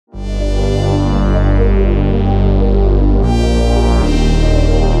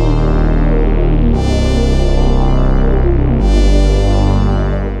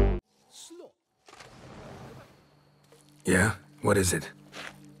What is it?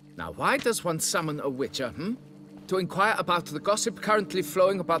 Now, why does one summon a witcher, To inquire about the gossip currently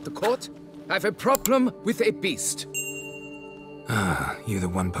flowing about the court? I have a problem with a beast. Ah, you the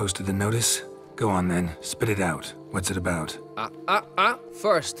one posted the notice? Go on then, spit it out. What's it about?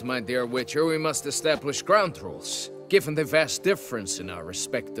 First, my dear witcher, we must establish ground rules. Given the vast difference in our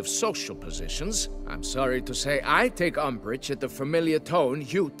respective social positions, I'm sorry to say I take umbrage at the familiar tone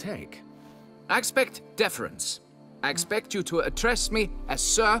you take. I expect deference. I expect you to address me as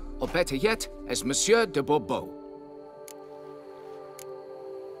Sir, or better yet, as Monsieur de Bourbeau.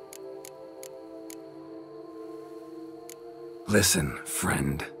 Listen,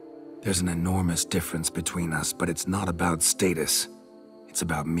 friend. There's an enormous difference between us, but it's not about status. It's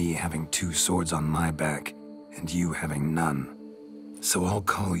about me having 2 swords on my back, and you having none. So I'll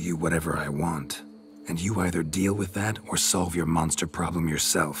call you whatever I want, and you either deal with that or solve your monster problem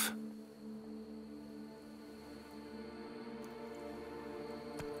yourself.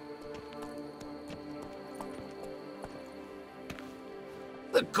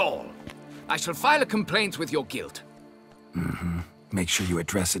 The gall! I shall file a complaint with your guild. Make sure you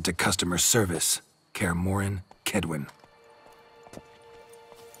address it to customer service. Kaer Morhen, Kedwin.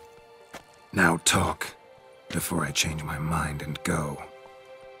 Now talk, before I change my mind and go.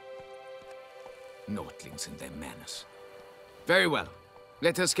 Nordlings and their manners. Very well.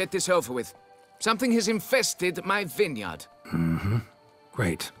 Let us get this over with. Something has infested my vineyard.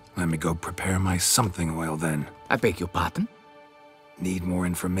 Great. Let me go prepare my something oil then. I beg your pardon? Need more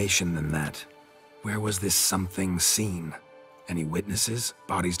information than that. Where was this something seen? Any witnesses?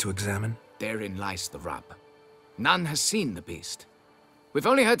 Bodies to examine? Therein lies the rub. None has seen the beast. We've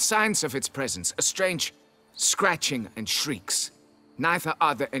only heard signs of its presence, a strange scratching and shrieks. Neither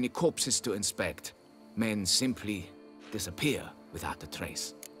are there any corpses to inspect. Men simply disappear without a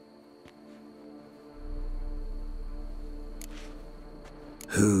trace.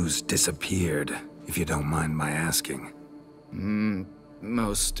 Who's disappeared, if you don't mind my asking?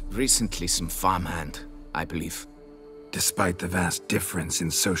 Most recently some farmhand, I believe. Despite the vast difference in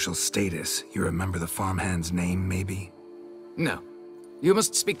social status, you remember the farmhand's name, maybe? No. You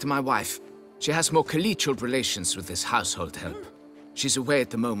must speak to my wife. She has more collegial relations with this household help. She's away at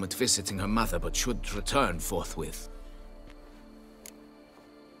the moment visiting her mother, but should return forthwith.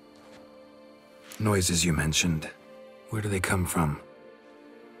 Noises you mentioned. Where do they come from?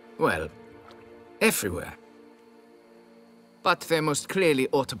 Well, everywhere. But they're most clearly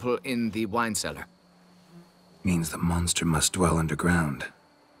audible in the wine cellar. Means the monster must dwell underground.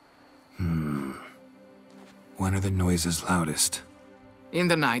 When are the noises loudest? In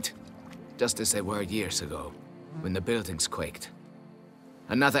the night, just as they were years ago, when the buildings quaked.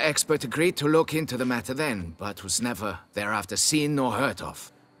 Another expert agreed to look into the matter then, but was never thereafter seen nor heard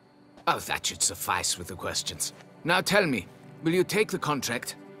of. Oh, that should suffice with the questions. Now tell me, will you take the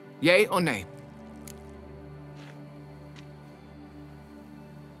contract? Yea or nay?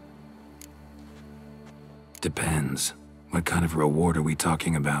 Depends. What kind of reward are we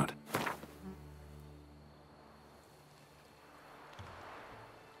talking about?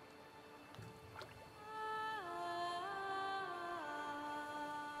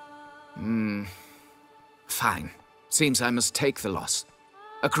 Fine. Seems I must take the loss.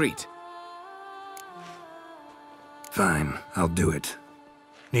 Agreed. Fine, I'll do it.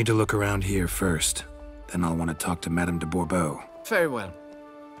 Need to look around here first. Then I'll want to talk to Madame de Bourbeau. Very well.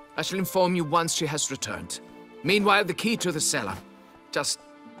 I shall inform you once she has returned. Meanwhile, the key to the cellar. Just...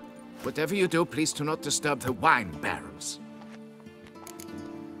 whatever you do, please do not disturb the wine barrels.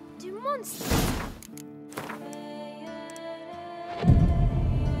 Do monsters...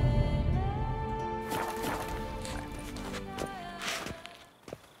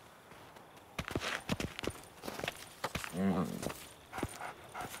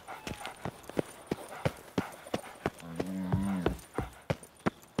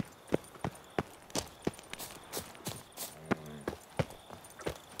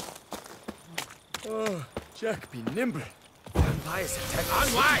 Oh, Jack, be nimble. Vampires attack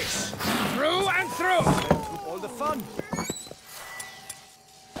unwise! Through and through! All the fun!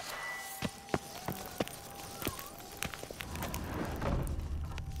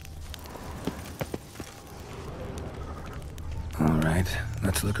 All right,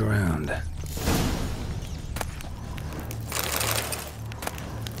 let's look around.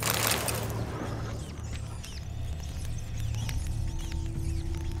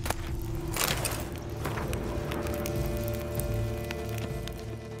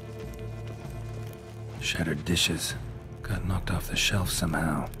 Shattered dishes. Got knocked off the shelf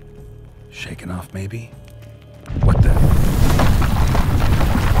somehow. Shaken off, maybe? What the?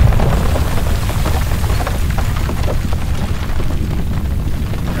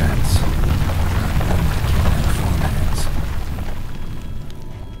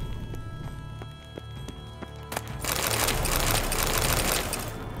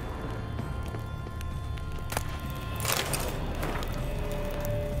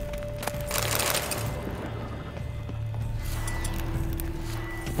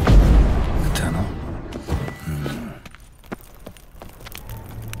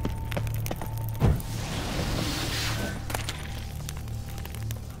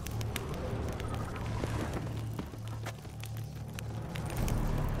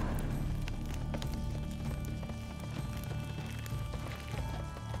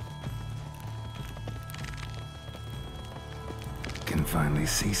 finally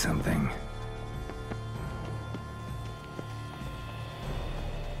see something.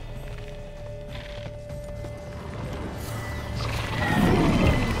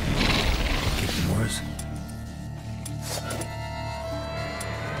 Kicking Moors?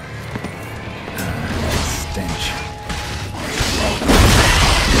 Stench.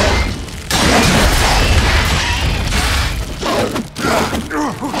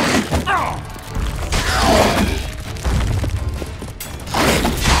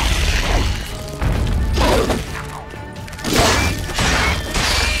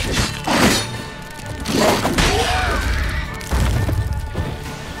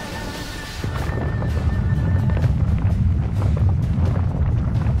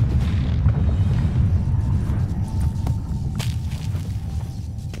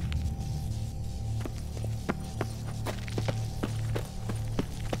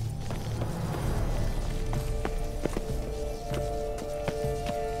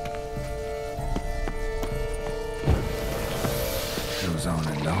 Goes on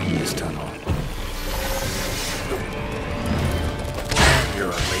and on this tunnel.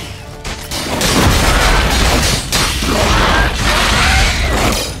 Accurately.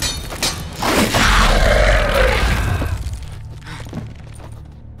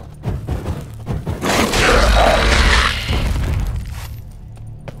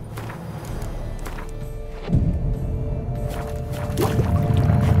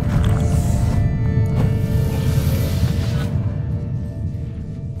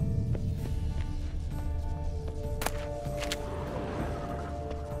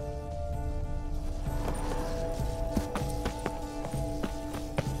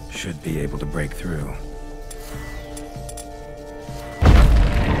 Should be able to break through.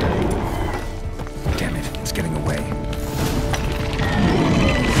 Damn it, it's getting away.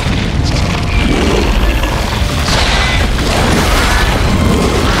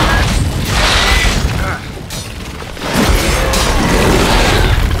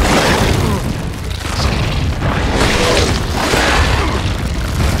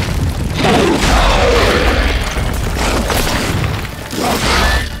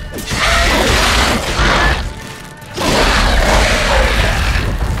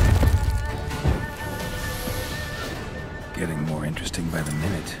 Getting more interesting by the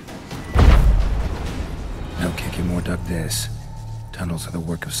minute. No kicking more dug this. Tunnels are the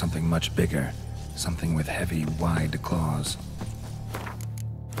work of something much bigger. Something with heavy, wide claws.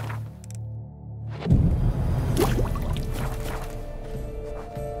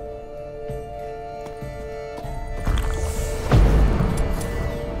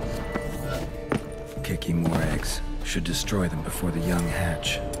 Kicking more eggs. Should destroy them before the young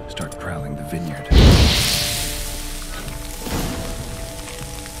hatch. Start prowling the vineyard.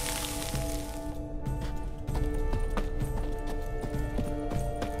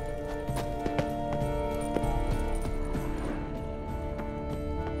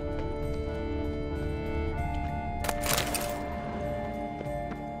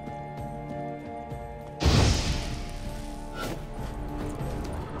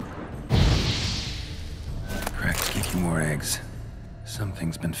 More eggs.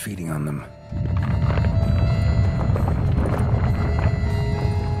 Something's been feeding on them.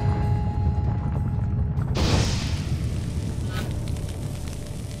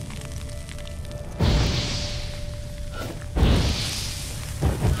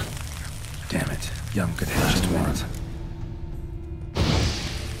 Damn it. Young could hatch just once.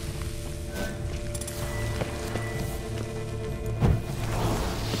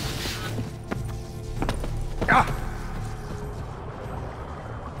 Ah!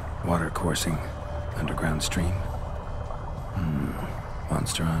 Water coursing. Underground stream.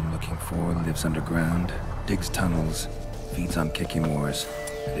 Monster I'm looking for lives underground, digs tunnels, feeds on Kikimores.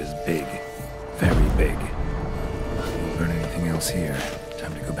 It is big. Very big. Won't learn anything else here.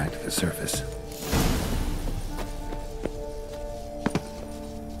 Time to go back to the surface.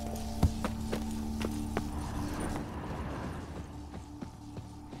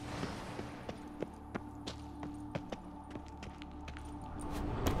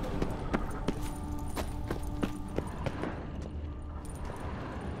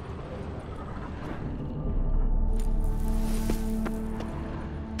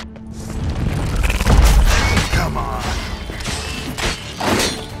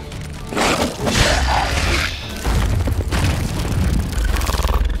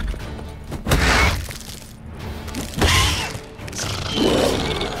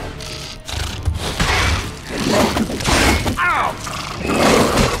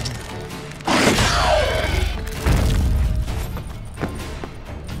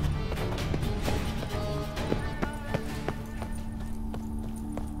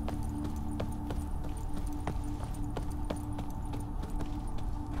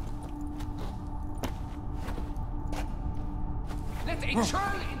 Hey,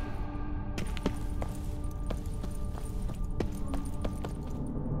 Charlie!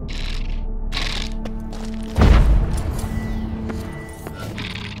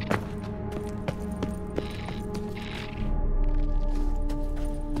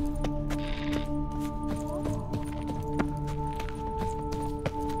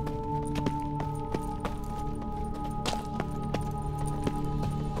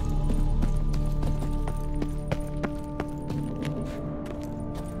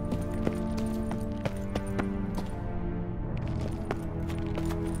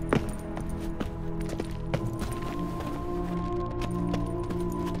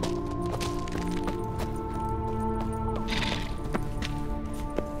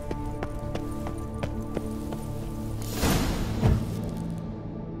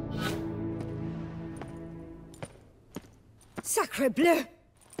 Sacre bleu!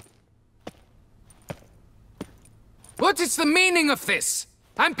 What is the meaning of this?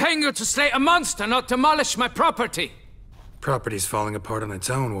 I'm paying you to slay a monster, not demolish my property. Property's falling apart on its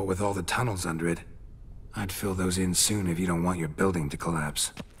own, what with all the tunnels under it. I'd fill those in soon if you don't want your building to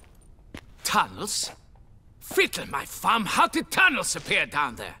collapse. Tunnels? Fiddle my thumb, how did tunnels appear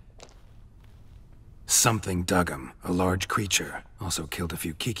down there? Something dug 'em. A large creature. Also killed a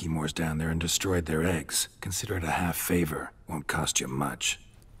few kikimores down there and destroyed their eggs. Consider it a half-favor. Won't cost you much.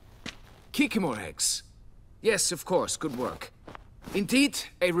 Kikimore eggs. Yes, of course, good work. Indeed,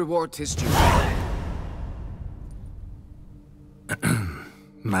 a reward is due.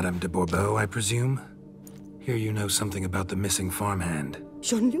 Madame de Bourbeau, I presume? Hear you know something about the missing farmhand.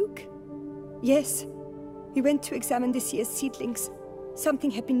 Jean-Luc? Yes. We went to examine this year's seedlings.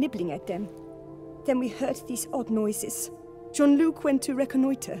 Something had been nibbling at them. Then we heard these odd noises. Jean-Luc went to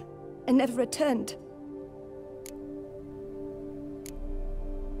reconnoiter and never returned.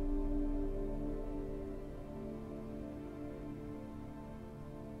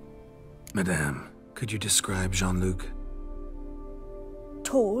 Madame, could you describe Jean-Luc?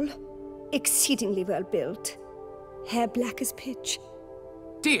 Tall, exceedingly well built. Hair black as pitch.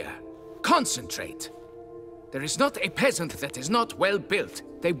 Dear, concentrate. There is not a peasant that is not well built.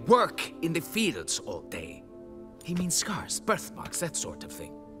 They work in the fields all day. He means scars, birthmarks, that sort of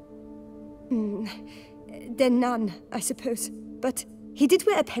thing. Then none, I suppose. But he did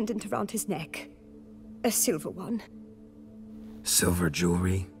wear a pendant around his neck. A silver one. Silver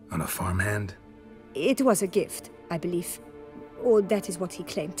jewelry on a farmhand? It was a gift, I believe. Or that is what he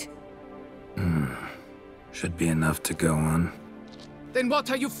claimed. Should be enough to go on. Then what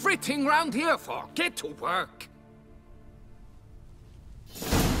are you fritting round here for? Get to work!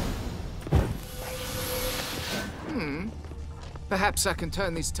 Perhaps I can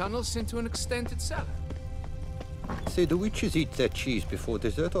turn these tunnels into an extended cellar. Say, do witches eat their cheese before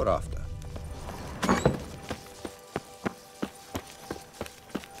dessert or after?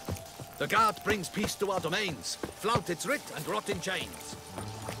 The guard brings peace to our domains. Flout its writ and rot in chains.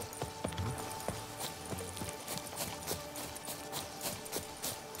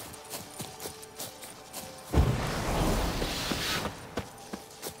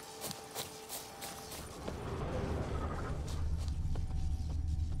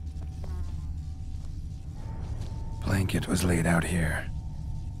 Blanket was laid out here.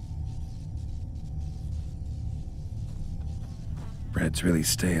 Bread's really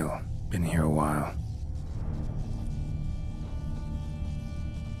stale. Been here a while.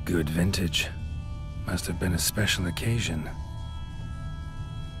 Good vintage. Must have been a special occasion.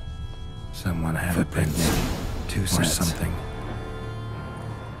 Someone had a picnic. 2 cents. Or something.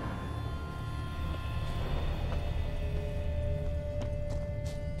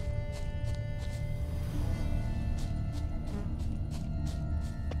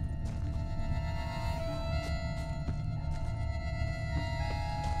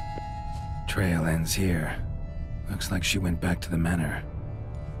 Trail ends here. Looks like she went back to the manor.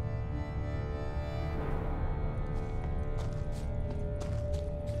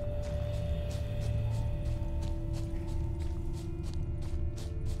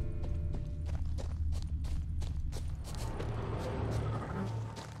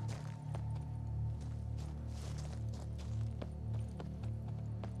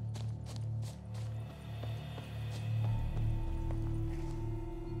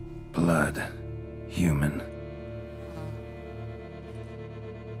 Blood. Human.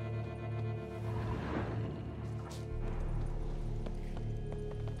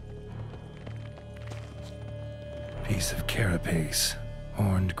 Piece of carapace.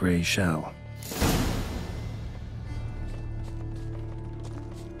 Horned gray shell.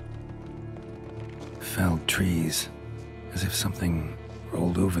 Felled trees. As if something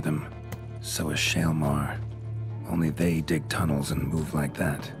rolled over them. So a shale mar. Only they dig tunnels and move like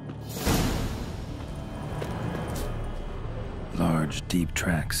that. Large, deep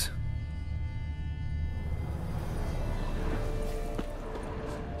tracks.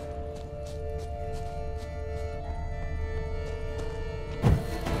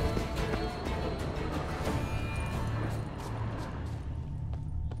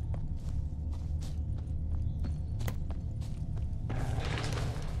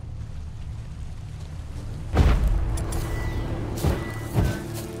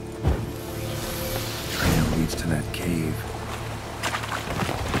 To that cave.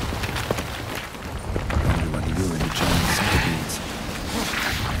 Wonder what lured the giant centipedes.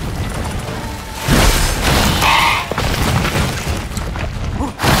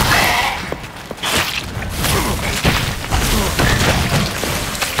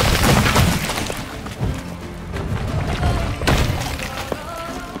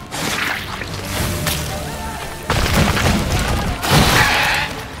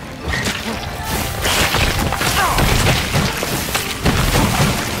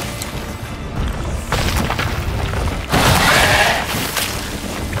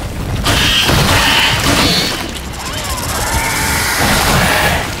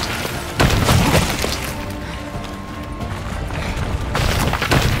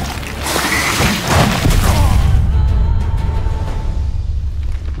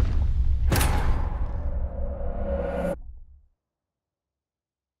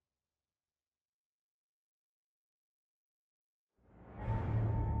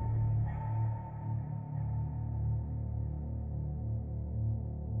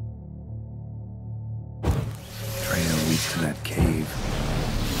 To that cave.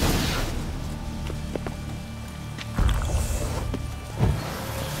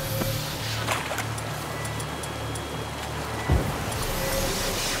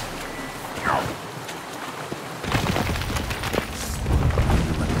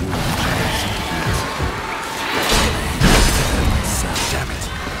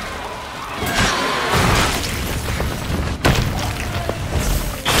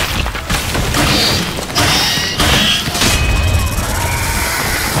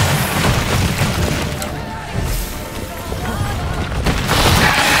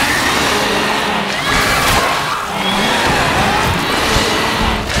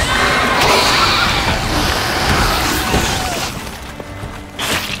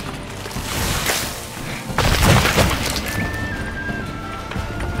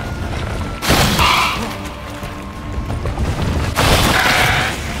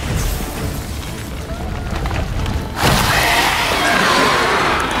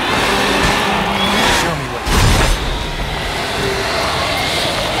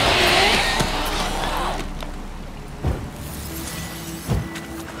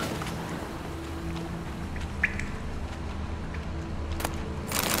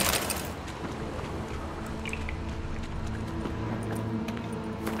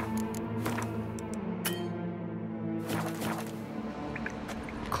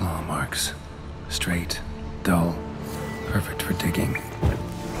 Claw marks. Straight, dull, perfect for digging.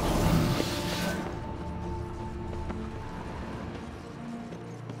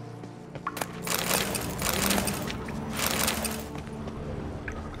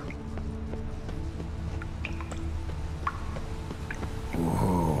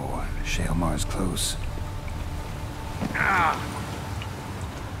 Whoa, Shale Mars close. Ah!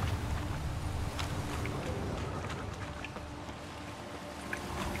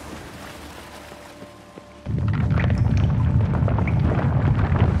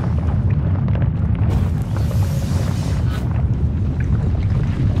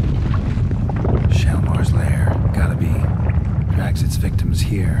 Its victims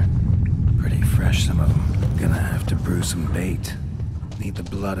here. Pretty fresh, some of them. Gonna have to brew some bait. Need the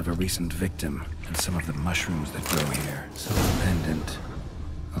blood of a recent victim and some of the mushrooms that grow here. Silver pendant.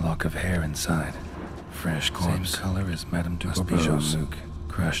 A lock of hair inside. Fresh corpse. Same color as Madame Tufo's.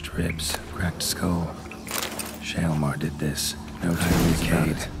 Crushed ribs. Cracked skull. Shalemar did this. No time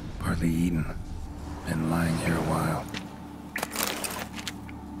decayed. Partly eaten. Been lying here a while.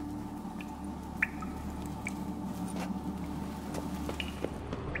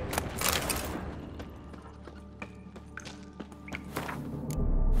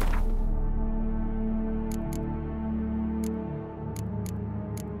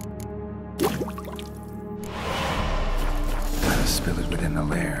 Spill it within the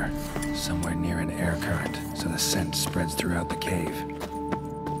lair, somewhere near an air current, so the scent spreads throughout the cave.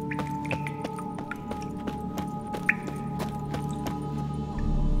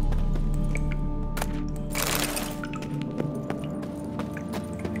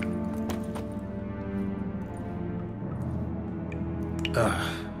 Ugh,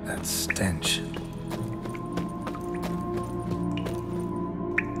 that stench.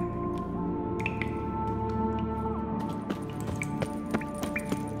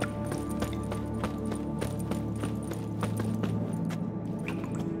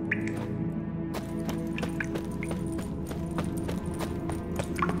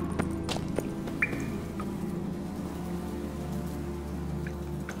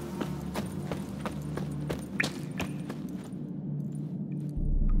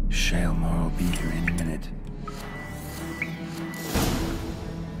 Shalemore will be here any minute.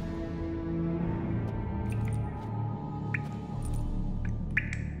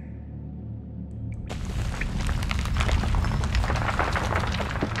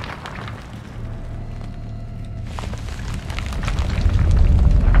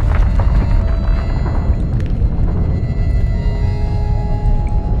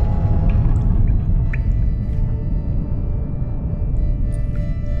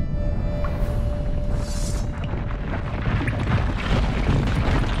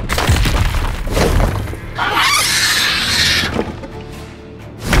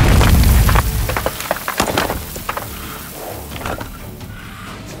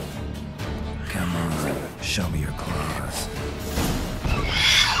 Show me your claws.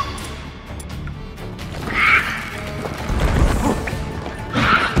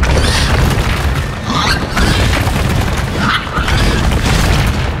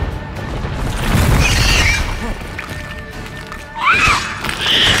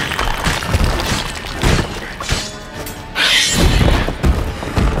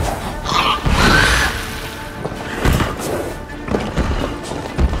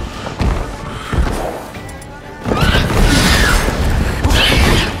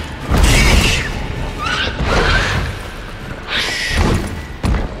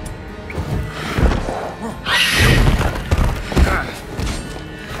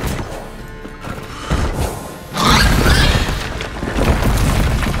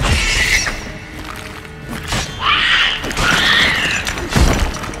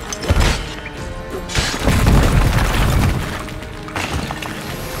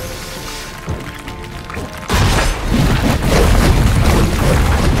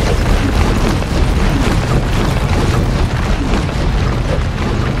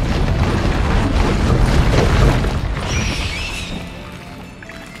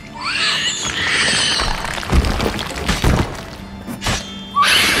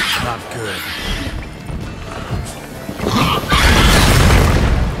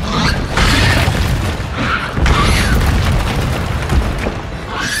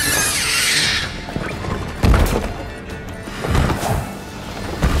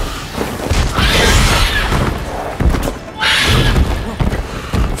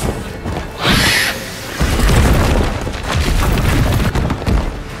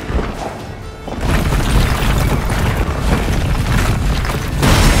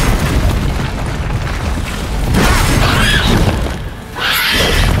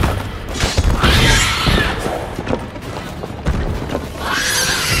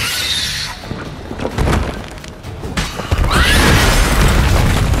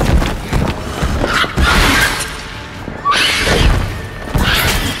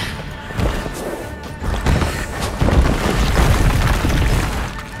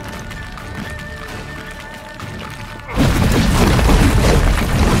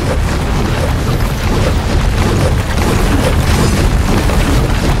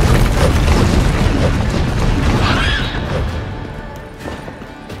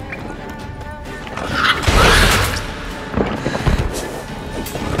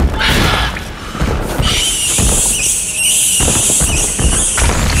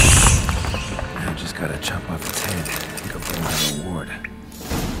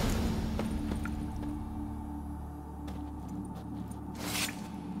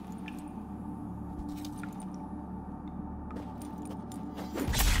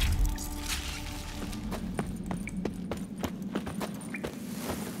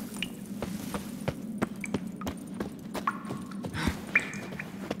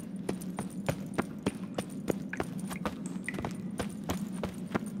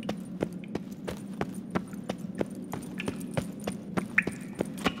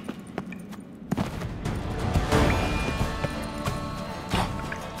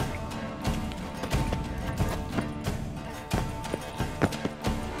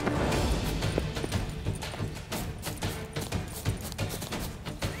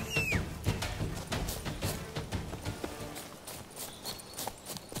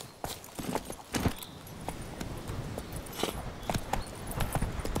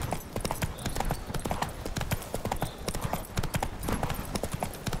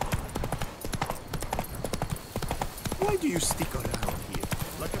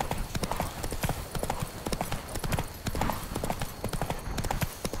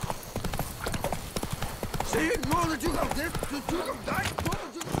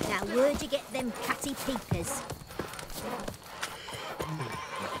 Now, where'd you get them cutty peepers?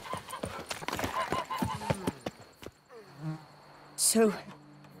 So,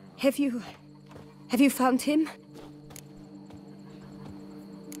 have you found him?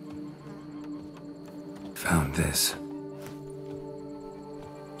 Found this.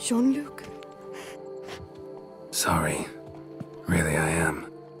 Jean-Luc? Sorry. Really, I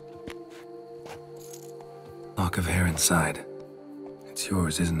am. Lock of hair inside. It's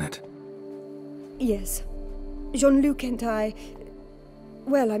yours, isn't it? Yes. Jean-Luc and I...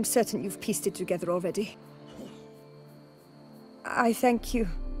 Well, I'm certain you've pieced it together already. I thank you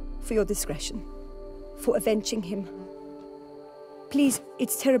for your discretion, for avenging him. Please,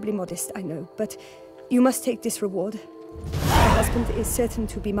 it's terribly modest, I know, but you must take this reward. My husband is certain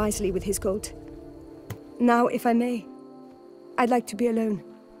to be miserly with his gold. Now, if I may, I'd like to be alone.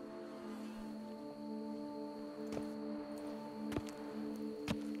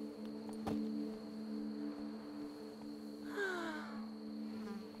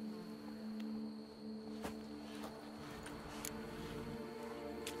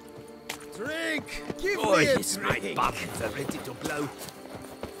 Drink! Give me a drink! My buttons are ready to blow.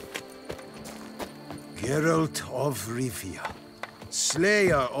 Geralt of Rivia,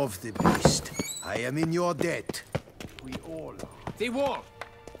 Slayer of the Beast, I am in your debt. We all are. The wall!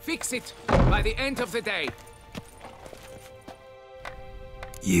 Fix it by the end of the day.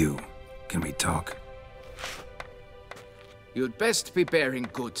 You. Can we talk? You'd best be bearing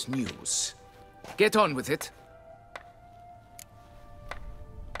good news. Get on with it.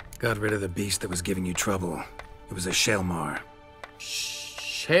 Got rid of the beast that was giving you trouble. It was a Shelmar.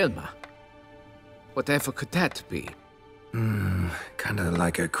 Shelma? Whatever could that be? Kinda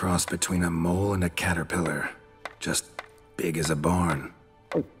like a cross between a mole and a caterpillar. Just big as a barn.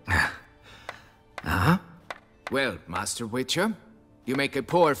 Uh-huh. Well, Master Witcher, you make a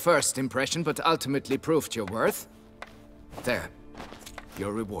poor first impression, but ultimately proved your worth. There.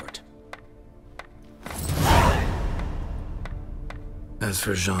 Your reward. As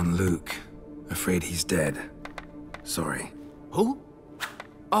for Jean-Luc, afraid he's dead. Sorry. Who?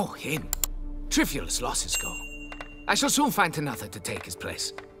 Oh, him. Trivial as losses go. I shall soon find another to take his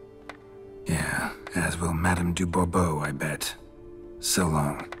place. Yeah, as will Madame du Bourbeau, I bet. So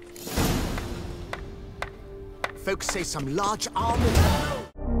long. Folks say some large army...